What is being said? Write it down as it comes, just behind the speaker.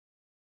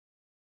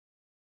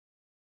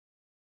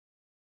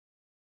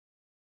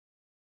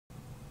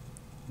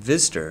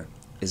Vizster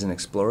is an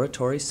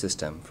exploratory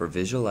system for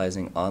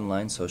visualizing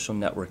online social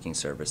networking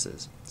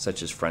services,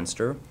 such as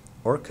Friendster,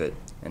 Orkut,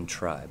 and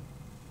Tribe.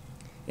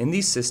 In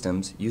these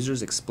systems,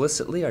 users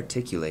explicitly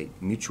articulate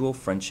mutual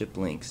friendship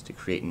links to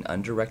create an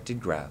undirected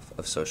graph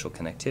of social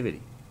connectivity.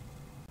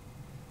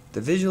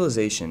 The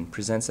visualization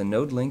presents a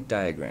node link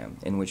diagram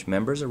in which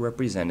members are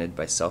represented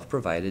by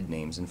self-provided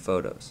names and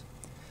photos.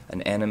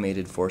 An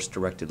animated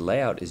force-directed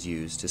layout is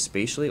used to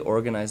spatially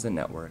organize the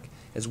network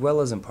as well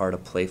as impart a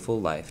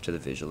playful life to the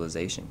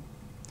visualization.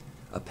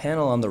 A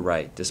panel on the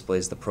right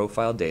displays the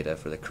profile data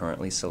for the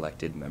currently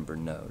selected member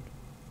node.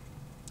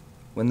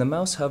 When the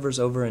mouse hovers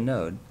over a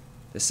node,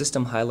 the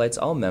system highlights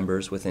all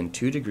members within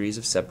 2 degrees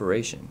of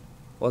separation,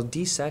 while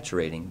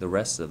desaturating the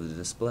rest of the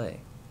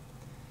display.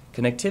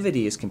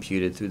 Connectivity is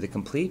computed through the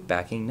complete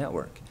backing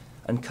network,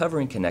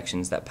 uncovering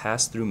connections that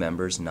pass through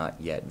members not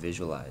yet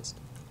visualized.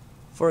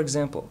 For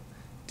example,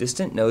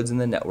 distant nodes in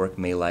the network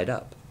may light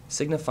up,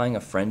 signifying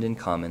a friend in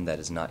common that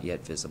is not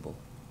yet visible.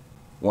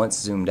 Once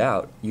zoomed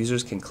out,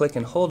 users can click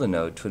and hold a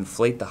node to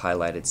inflate the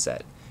highlighted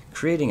set,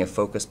 creating a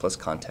focus plus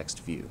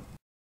context view.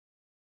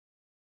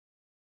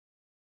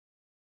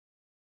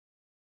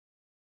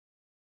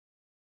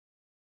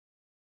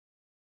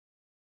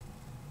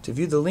 To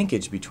view the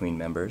linkage between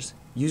members,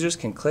 users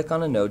can click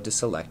on a node to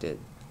select it,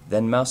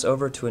 then mouse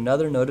over to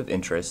another node of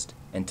interest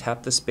and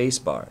tap the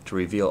spacebar to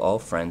reveal all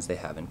friends they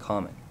have in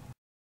common.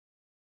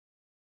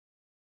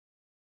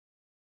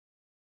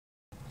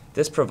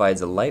 This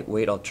provides a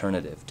lightweight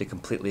alternative to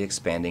completely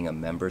expanding a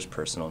member's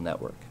personal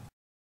network.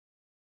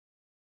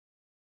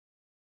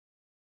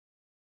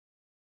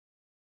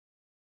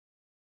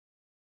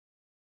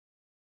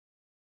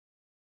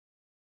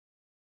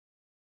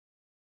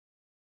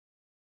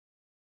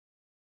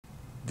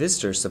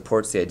 Vizster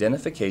supports the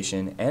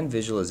identification and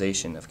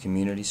visualization of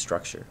community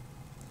structure.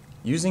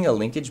 Using a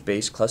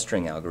linkage-based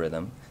clustering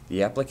algorithm,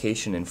 the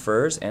application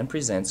infers and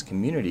presents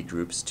community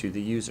groups to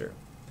the user.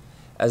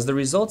 As the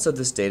results of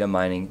this data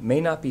mining may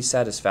not be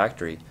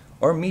satisfactory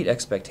or meet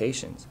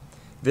expectations,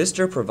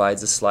 Vizster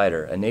provides a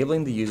slider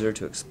enabling the user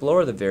to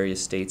explore the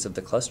various states of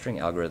the clustering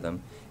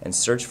algorithm and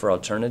search for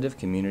alternative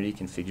community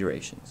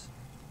configurations.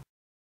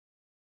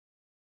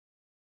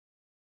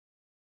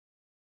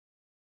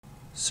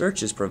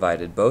 Search is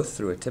provided both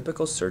through a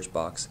typical search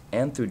box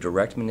and through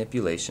direct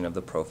manipulation of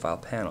the profile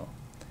panel.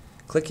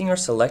 Clicking or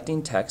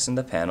selecting text in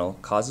the panel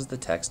causes the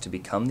text to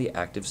become the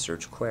active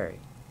search query.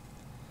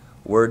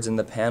 Words in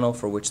the panel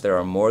for which there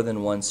are more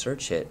than one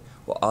search hit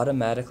will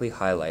automatically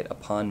highlight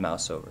upon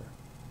mouse over.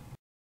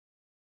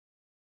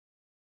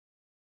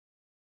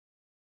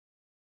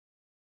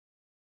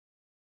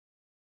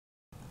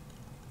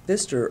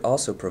 Vizster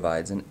also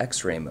provides an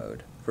X-ray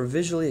mode for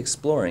visually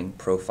exploring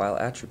profile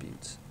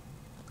attributes.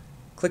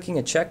 Clicking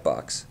a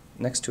checkbox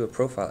next to a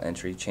profile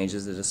entry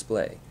changes the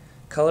display,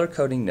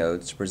 color-coding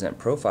nodes to present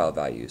profile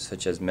values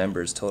such as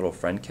members' total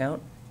friend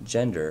count,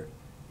 gender,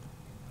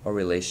 or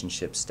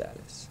relationship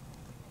status.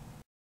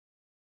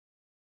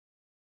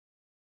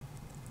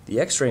 The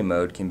X-ray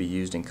mode can be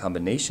used in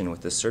combination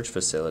with the search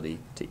facility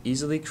to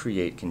easily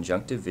create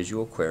conjunctive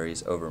visual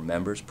queries over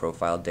members'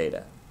 profile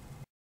data.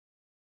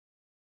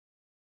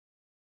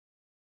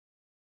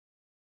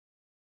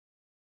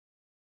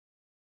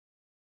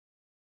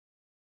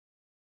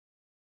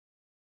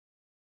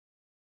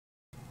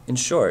 In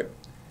short,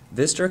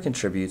 Vizster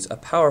contributes a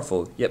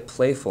powerful yet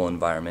playful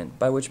environment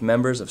by which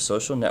members of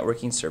social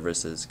networking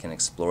services can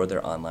explore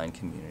their online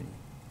community.